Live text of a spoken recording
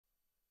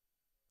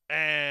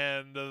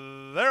And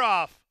they're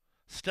off.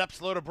 Step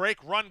slow to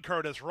break. Run,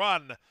 Curtis,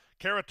 run.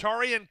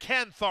 Kanthari and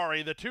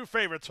Kanthari, the two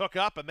favorites, hook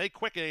up, and they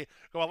quickly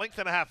go a length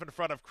and a half in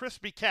front of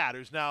Crispy Cat,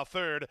 who's now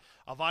third.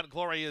 Avant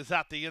Glory is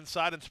at the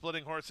inside, and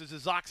splitting horses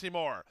is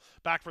Oxymore.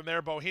 Back from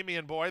there,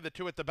 Bohemian Boy. The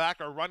two at the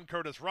back are Run,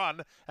 Curtis,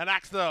 Run, and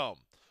Axdome.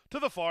 To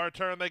the far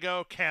turn they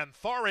go.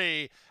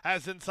 Kanthari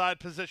has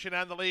inside position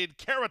and the lead.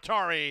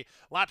 Kanthari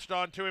latched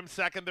on to him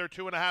second. They're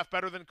 2.5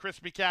 better than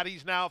Crispy Cat.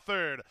 He's now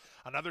third.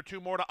 Another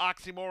two more to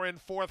Oxymore in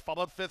fourth,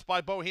 followed fifth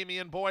by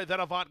Bohemian Boy, then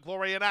Avant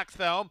Glory and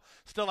Axthelm.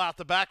 Still out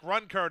the back.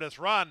 Run, Curtis,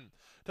 run.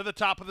 To the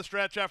top of the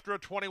stretch after a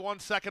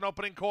 21-second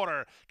opening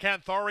quarter.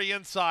 Kanthari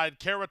inside,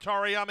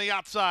 Kanthari on the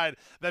outside.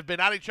 They've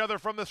been at each other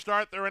from the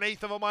start. They're an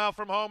eighth of a mile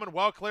from home and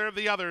well clear of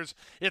the others.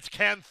 It's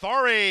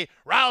Kanthari,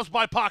 roused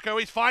by Paco.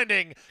 He's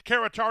finding.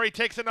 Kanthari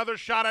takes another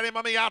shot at him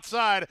on the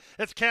outside.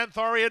 It's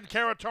Kanthari and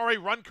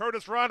Kanthari. Run,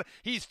 Curtis, run.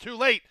 He's too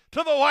late.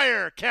 To the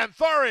wire.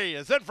 Kanthari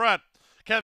is in front.